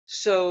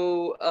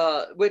So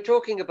we're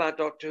talking about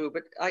Doctor Who,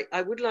 but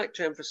I would like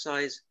to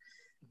emphasize,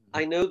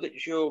 I know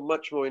that you're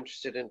much more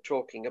interested in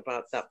talking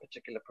about that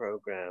particular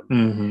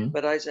program,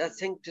 but I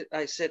think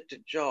I said to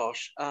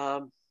Josh,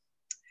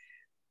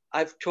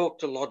 I've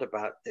talked a lot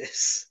about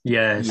this.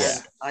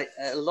 Yes. And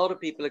a lot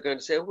of people are going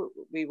to say, oh,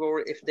 we've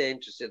already, if they're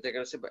interested, they're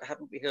going to say, but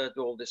haven't we heard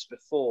all this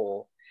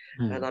before?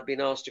 And I've been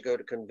asked to go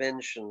to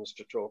conventions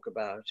to talk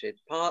about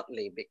it,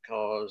 partly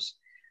because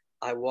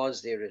I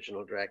was the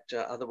original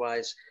director.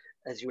 Otherwise,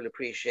 as you will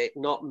appreciate,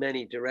 not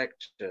many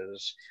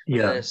directors,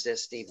 unless they're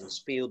Steven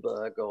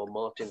Spielberg or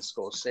Martin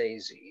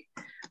Scorsese,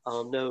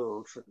 are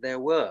known for their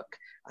work.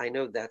 I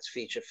know that's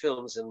feature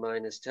films and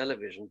mine is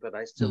television, but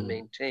I still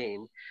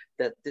maintain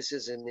that this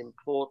is an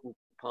important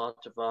part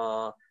of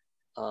our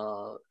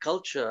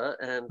culture,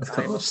 and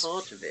I'm a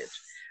part of it.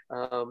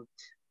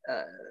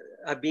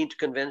 I've been to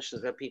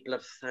conventions where people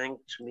have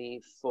thanked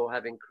me for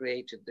having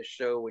created the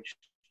show which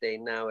they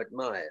now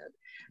admired.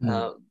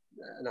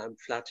 And I'm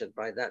flattered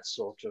by that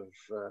sort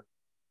of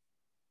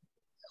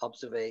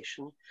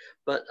observation.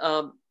 But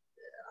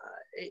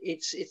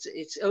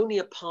it's only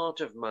a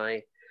part of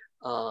my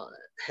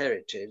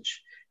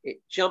heritage.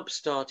 It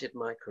jump-started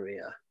my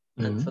career,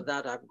 and for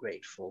that I'm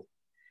grateful.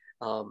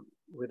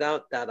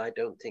 Without that, I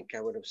don't think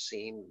I would have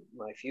seen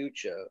my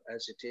future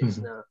as it is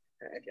now,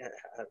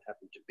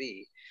 happened to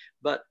be.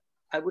 But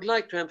I would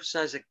like to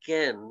emphasize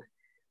again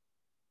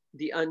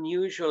the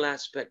unusual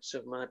aspects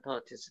of my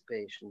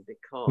participation,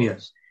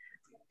 because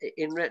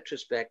in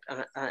retrospect,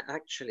 I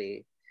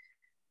actually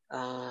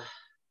am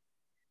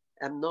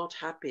not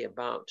happy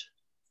about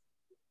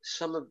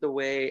some of the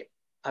way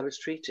I was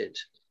treated.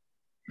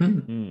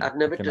 I've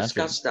never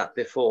discussed that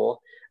before.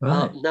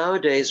 Right.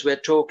 Nowadays, we're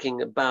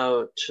talking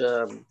about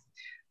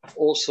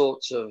all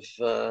sorts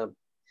of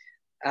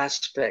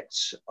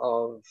aspects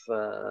of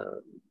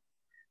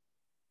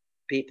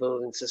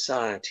people in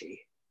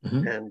society.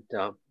 And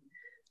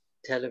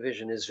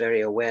television is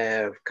very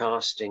aware of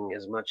casting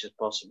as much as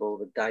possible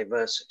with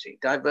diversity.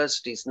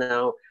 Diversity is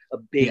now a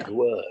big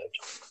word.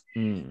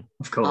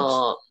 Of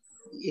course.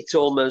 It's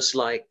almost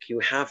like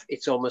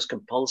it's almost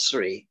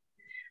compulsory.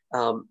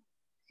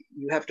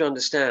 You have to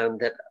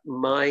understand that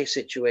my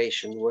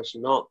situation was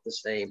not the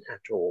same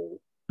at all.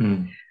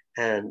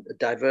 And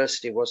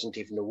diversity wasn't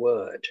even a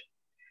word.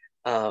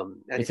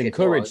 And it's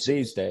encouraged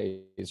these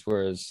days,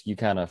 whereas you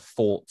kind of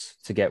fought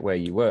to get where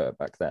you were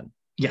back then.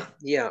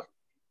 Yeah.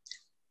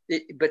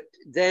 But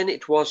then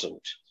it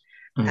wasn't.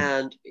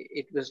 And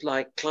it was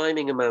like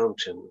climbing a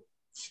mountain.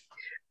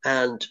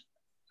 And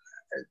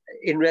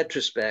in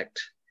retrospect,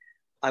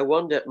 I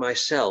wonder at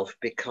myself,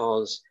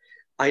 because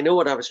I know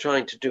what I was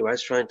trying to do. I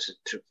was trying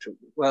to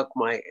work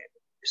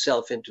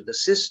myself into the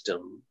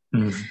system.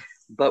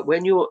 But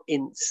when you're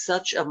in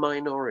such a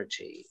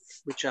minority,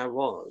 which I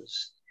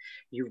was,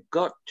 you've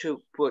got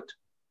to put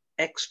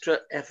extra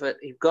effort.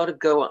 You've got to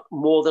go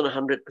more than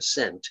 100%.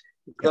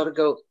 You've got to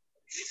go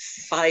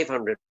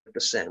 500%,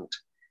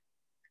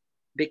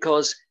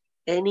 because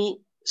any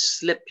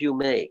slip you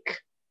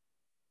make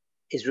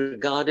is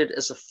regarded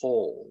as a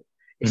fall.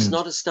 It's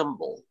not a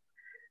stumble.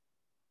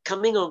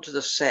 Coming onto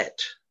the set,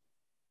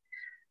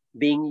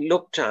 being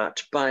looked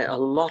at by a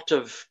lot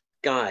of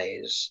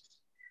guys,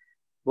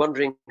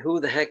 wondering who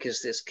the heck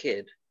is this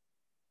kid?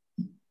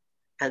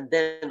 And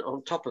then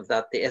on top of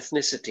that, the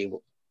ethnicity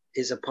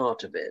is a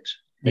part of it.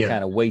 They're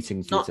kind of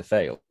waiting for you to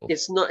fail.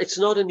 It's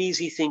not an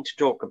easy thing to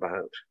talk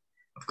about.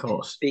 Of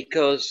course.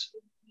 Because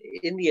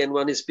in the end,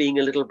 one is being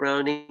a little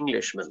brown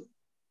Englishman.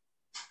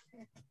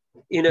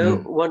 You know,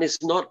 one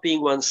is not being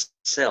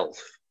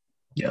oneself.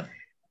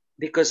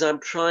 Because I'm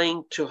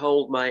trying to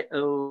hold my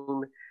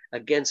own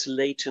against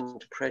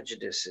latent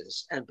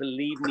prejudices. And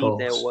believe me,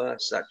 there were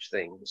such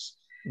things.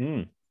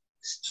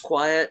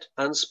 Quiet,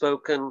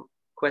 unspoken,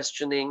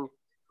 questioning,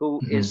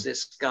 who is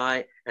this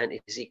guy and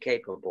is he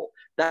capable?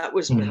 That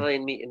was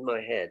behind me in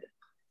my head.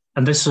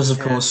 And this was, of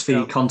course,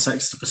 the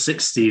context of the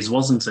 60s,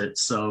 wasn't it?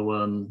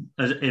 So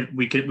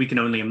we can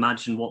only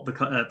imagine what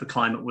the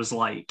climate was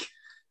like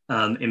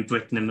in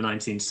Britain in the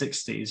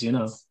 1960s, you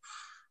know.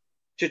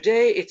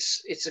 Today,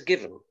 it's a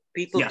given.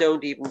 People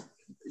don't even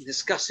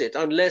discuss it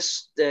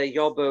unless they're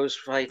yobbos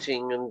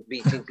fighting and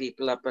beating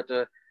people up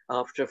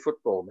after a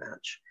football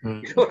match.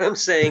 You know what I'm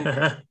saying?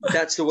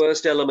 That's the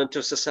worst element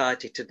of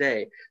society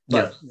today.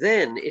 But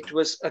then it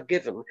was a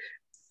given.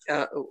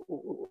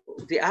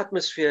 The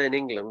atmosphere in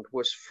England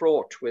was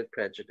fraught with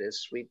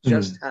prejudice. We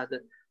just had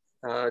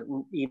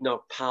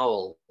Enoch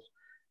Powell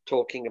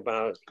talking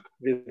about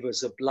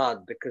rivers of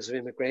blood because of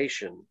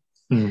immigration.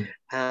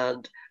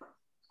 And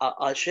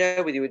I'll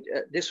share with you,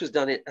 this was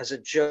done as a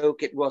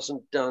joke. It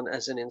wasn't done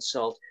as an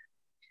insult.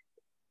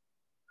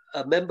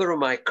 A member of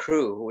my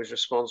crew who was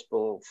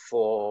responsible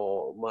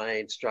for my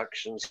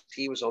instructions,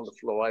 he was on the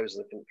floor, I was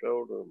in the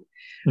control room.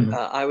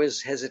 I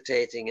was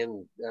hesitating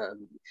and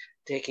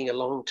taking a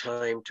long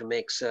time to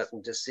make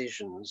certain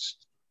decisions.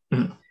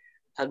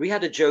 And we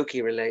had a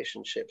jokey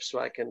relationship, so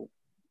I can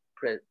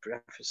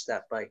preface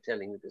that by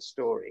telling you the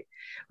story.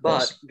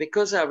 But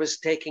because I was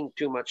taking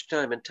too much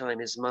time, and time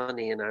is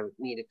money, and I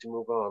needed to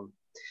move on,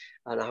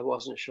 and I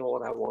wasn't sure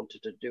what I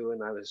wanted to do,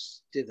 and I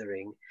was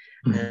dithering.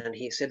 And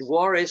he said,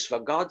 Waris, for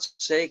God's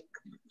sake,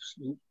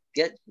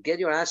 get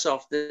your ass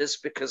off this,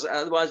 because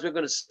otherwise we're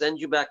going to send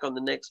you back on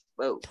the next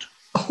boat.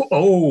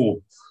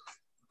 Oh.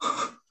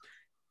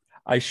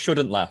 I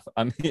shouldn't laugh.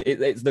 I mean,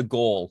 it's the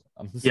goal.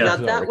 Now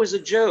that was a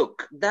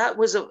joke. That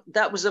was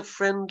a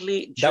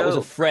friendly joke. That was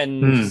a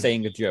friend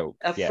saying a joke.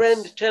 A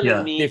friend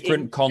telling me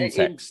different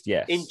context.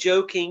 In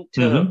joking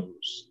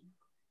terms.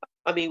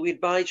 I mean,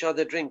 we'd buy each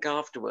other a drink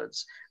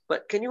afterwards.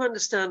 But can you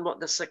understand what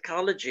the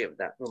psychology of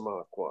that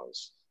remark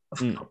was?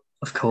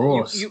 Of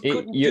course.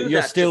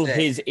 You're still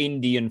today. His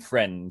Indian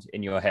friend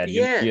in your head.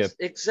 Yes,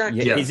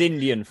 exactly. His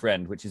Indian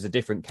friend, which is a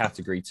different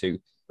category to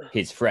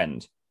his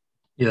friend.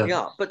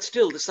 Yeah, but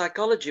still the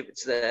psychology of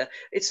it's there.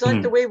 It's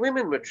like the way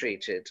women were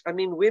treated. I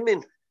mean,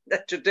 women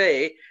that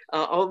today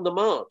are on the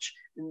march.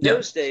 In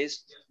those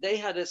days,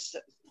 they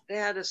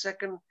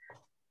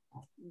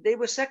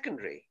were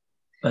secondary.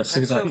 That's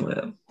exactly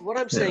it. What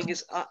I'm saying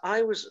is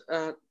I was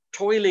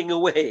toiling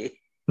away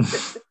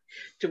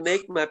to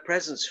make my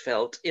presence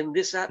felt in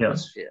this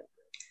atmosphere.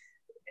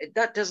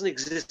 That doesn't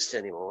exist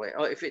anymore.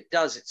 Or if it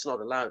does, it's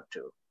not allowed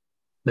to.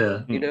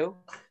 Yeah. You know?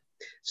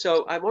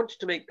 So I wanted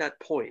to make that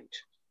point.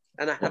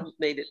 And I haven't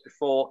made it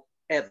before,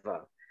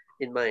 ever,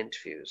 in my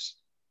interviews.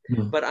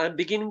 But I'm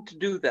beginning to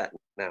do that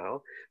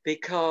now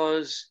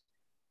because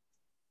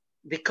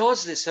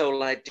this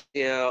whole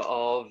idea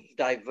of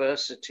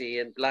diversity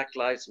and Black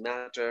Lives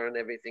Matter and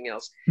everything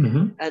else.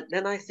 And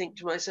then I think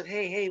to myself,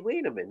 hey,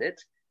 wait a minute.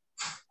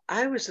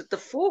 I was at the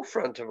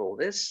forefront of all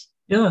this.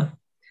 Yeah.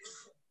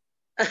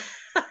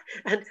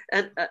 and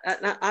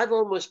I've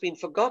almost been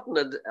forgotten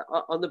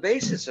on the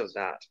basis of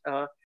that.